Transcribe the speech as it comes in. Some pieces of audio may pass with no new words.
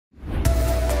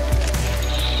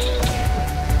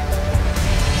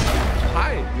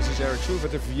booth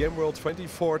at the VMworld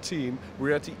 2014.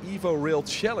 We're at the EVO Rail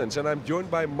Challenge and I'm joined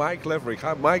by Mike Laverick.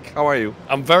 Hi Mike, how are you?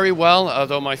 I'm very well,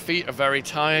 although my feet are very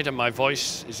tired and my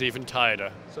voice is even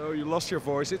tireder. So you lost your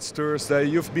voice, it's Thursday,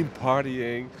 you've been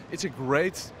partying. It's a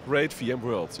great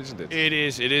VMworld, isn't it? It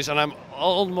is, and I'm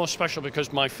almost special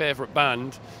because my favourite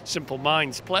band, Simple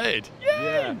Minds, played. Yay!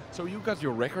 Yeah, so you got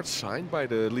your record signed by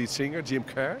the lead singer, Jim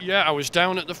Kerr? Yeah, I was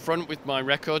down at the front with my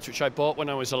records, which I bought when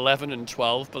I was 11 and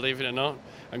 12, believe it or not,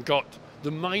 and got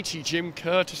the mighty Jim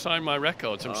Kerr to sign my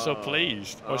records. I'm so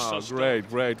pleased. I was so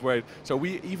great. So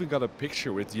we even got a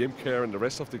picture with Jim Kerr and the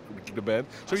rest of the band.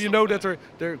 So you know that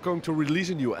they're going to release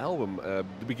a new album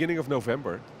the beginning of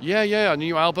November. Yeah, a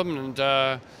new album, and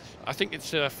I think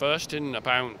it's first in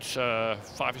about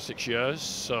 5 or 6 years.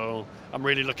 So I'm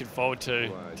really looking forward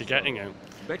to getting it.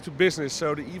 Back to business.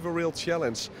 So the EVO Rail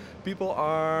Challenge, people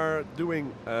are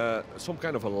doing some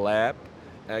kind of a lab.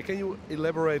 Can you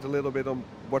elaborate a little bit on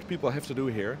what people have to do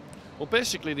here? Well,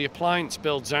 basically the appliance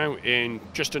builds out in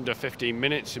just under 15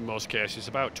 minutes in most cases,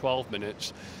 about 12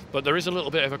 minutes. But there is a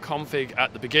little bit of a config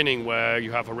at the beginning where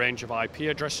you have a range of IP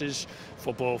addresses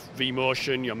for both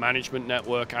vMotion, your management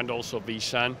network, and also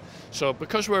vSAN. So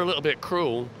because we're a little bit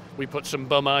cruel, we put some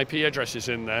bum IP addresses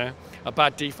in there, a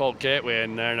bad default gateway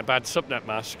in there, and a bad subnet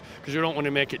mask, because we don't want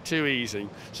to make it too easy.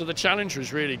 So the challenge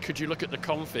was really, could you look at the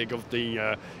config of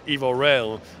the EVO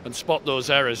Rail and spot those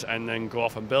errors and then go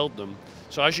off and build them?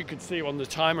 So as you can see on the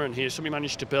timer in here, somebody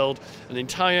managed to build an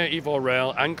entire EVO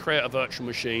Rail and create a virtual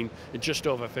machine in just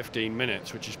over 15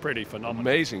 minutes, which is pretty phenomenal.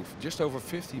 Amazing, just over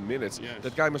 15 minutes. Yes.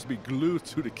 That guy must be glued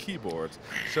to the keyboard.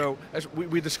 So as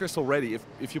we discussed already,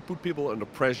 if you put people under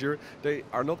pressure, they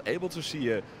are not able to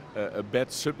see a bad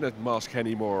subnet mask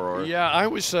anymore. Or yeah, I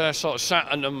was sort of sat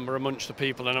a number amongst the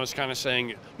people and I was kind of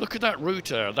saying, look at that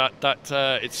router,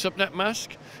 it's subnet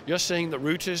mask. You're saying the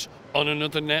router's on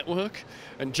another network,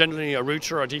 and generally a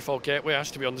router or a default gateway has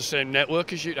to be on the same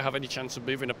network as you to have any chance of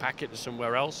moving a packet to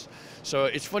somewhere else. So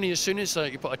it's funny, as soon as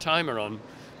you put a timer on,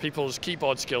 people's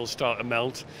keyboard skills start to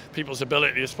melt, people's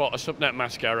ability to spot a subnet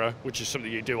mask error, which is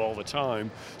something you do all the time,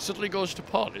 suddenly goes to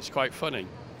pot. It's quite funny.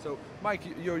 So, Mike,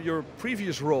 your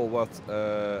previous role was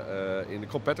in the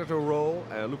competitor role,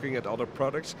 looking at other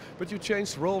products, but you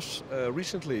changed roles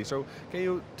recently. So, can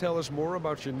you tell us more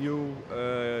about your new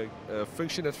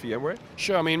function at VMware?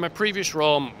 Sure. I mean, my previous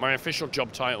role, my official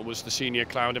job title was the Senior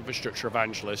Cloud Infrastructure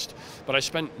Evangelist, but I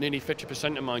spent nearly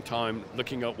 50% of my time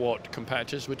looking at what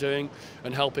competitors were doing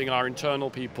and helping our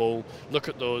internal people look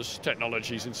at those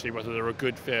technologies and see whether they're a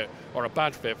good fit or a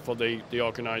bad fit for the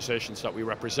organizations that we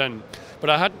represent. But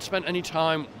I hadn't spent any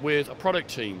time with a product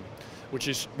team, which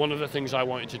is one of the things I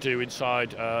wanted to do inside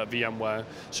VMware.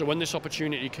 So when this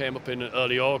opportunity came up in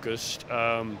early August,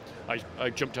 I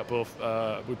jumped up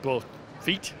with both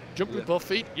feet, with both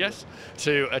feet, yes,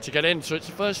 to get in. So it's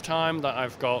the first time that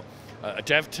I've got a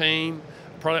dev team,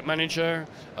 product manager,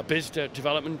 a biz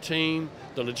development team,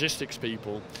 the logistics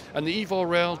people. And the EVO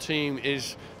Rail team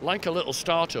is like a little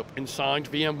startup inside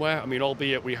VMware. I mean,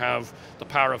 albeit we have the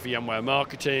power of VMware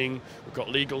marketing, we've got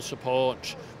legal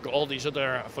support, we've got all these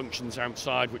other functions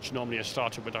outside which normally a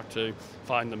startup would have to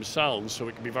find themselves, so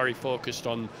we can be very focused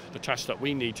on the tasks that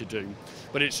we need to do.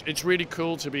 But it's really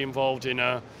cool to be involved in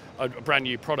a brand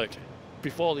new product.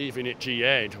 Before even it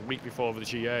GA'd, a week before the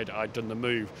GA'd, I'd done the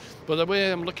move. But the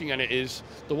way I'm looking at it is,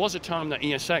 there was a time that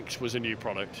ESX was a new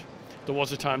product. There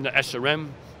was a time that SRM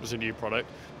was a new product.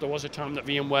 There was a time that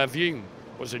VMware View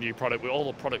was a new product, with all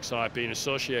the products that I've been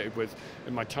associated with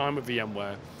in my time with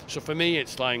VMware. So for me,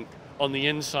 it's like, on the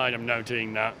inside I'm now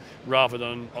doing that, rather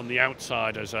than on the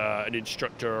outside as an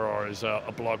instructor or as a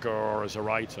blogger or as a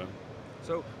writer.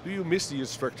 So, do you miss the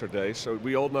instructor days? So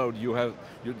we all know you're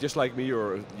just like me,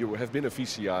 or you have been a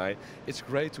VCI. It's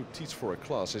great to teach for a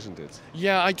class, isn't it?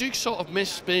 Yeah, I do sort of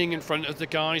miss being in front of the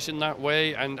guys in that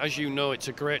way, and as you know, it's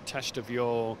a great test of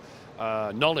your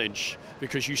knowledge,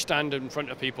 because you stand in front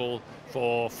of people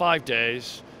for 5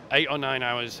 days, 8 or 9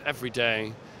 hours every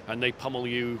day, and they pummel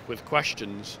you with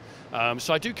questions.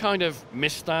 So I do kind of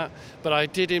miss that, but I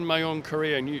did in my own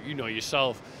career, and you know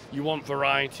yourself, you want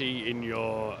variety in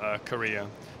your career.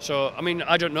 So, I mean,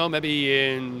 I don't know, maybe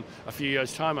in a few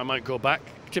years' time I might go back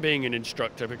to being an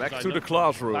instructor. Back to the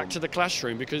classroom. Back to the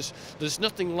classroom, because there's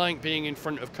nothing like being in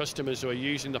front of customers who are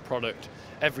using the product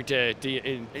every day,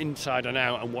 inside and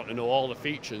out, and want to know all the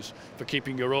features for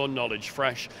keeping your own knowledge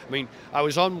fresh. I mean, I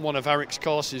was on one of Eric's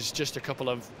courses just a couple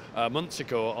of months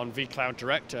ago on vCloud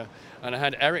Director, and I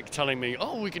had Eric telling me,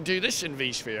 oh, we can do this in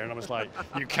vSphere, and I was like,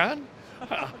 you can?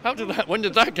 When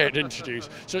did that get introduced?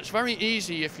 So it's very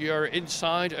easy if you're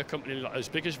inside a company as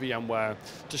big as VMware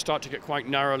to start to get quite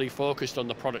narrowly focused on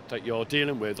the product that you're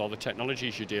dealing with or the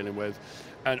technologies you're dealing with.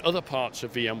 And other parts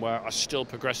of VMware are still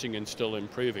progressing and still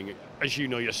improving. As you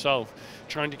know yourself,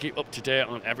 trying to keep up to date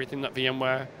on everything that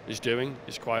VMware is doing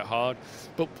is quite hard.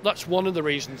 But that's one of the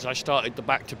reasons I started the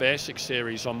Back to Basics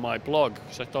series on my blog,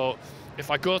 because I thought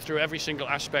if I go through every single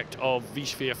aspect of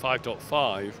vSphere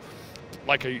 5.5,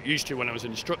 like I used to when I was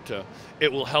an instructor,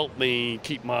 it will help me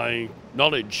keep my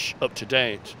knowledge up to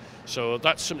date. So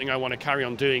that's something I want to carry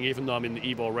on doing, even though I'm in the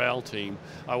EVO Rail team.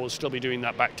 I will still be doing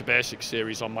that Back to Basics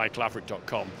series on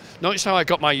MikeLaverick.com. Notice how I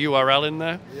got my URL in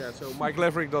there? Yeah, so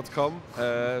MikeLaverick.com.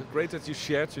 Great that you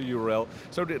shared the URL.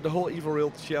 So the whole EVO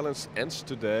Rail challenge ends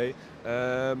today.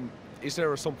 Is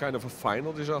there some kind of a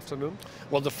final this afternoon?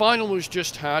 Well, the final was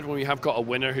just had when we have got a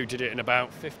winner who did it in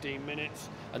about 15 minutes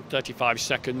and 35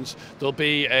 seconds. There'll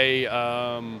be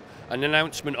an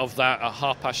announcement of that at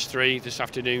 3:30 this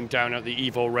afternoon down at the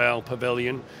EVO Rail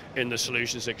Pavilion in the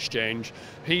Solutions Exchange.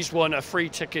 He's won a free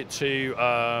ticket to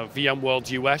VMworld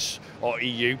US or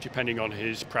EU, depending on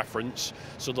his preference.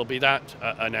 So there'll be that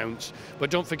announced. But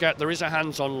don't forget, there is a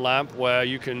hands-on lab where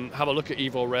you can have a look at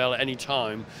EVO Rail at any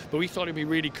time. But we thought it'd be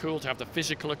really cool to have the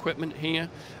physical equipment here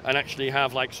and actually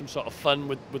have like some sort of fun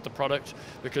with the product,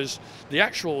 because the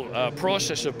actual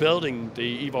process of building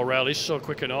the EVO Rail is so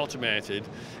quick and automated.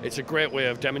 It's a great way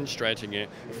of demonstrating it.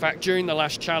 In fact, during the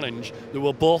last challenge, they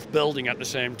were both building at the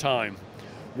same time.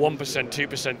 1%,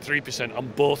 2%, 3% on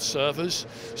both servers.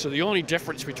 So the only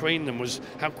difference between them was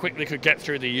how quick they could get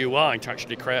through the UI to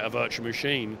actually create a virtual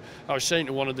machine. I was saying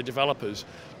to one of the developers,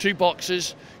 2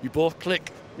 boxes, you both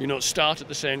click, start at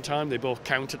the same time, they both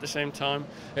count at the same time.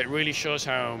 It really shows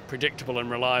how predictable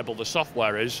and reliable the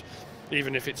software is.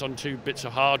 Even if it's on 2 bits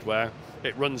of hardware,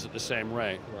 it runs at the same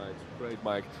rate. Right, great,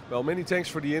 Mike. Well, many thanks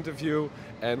for the interview,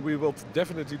 and we will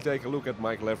definitely take a look at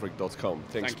MikeLaverick.com.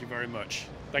 Thanks. Thank you very much.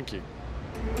 Thank you.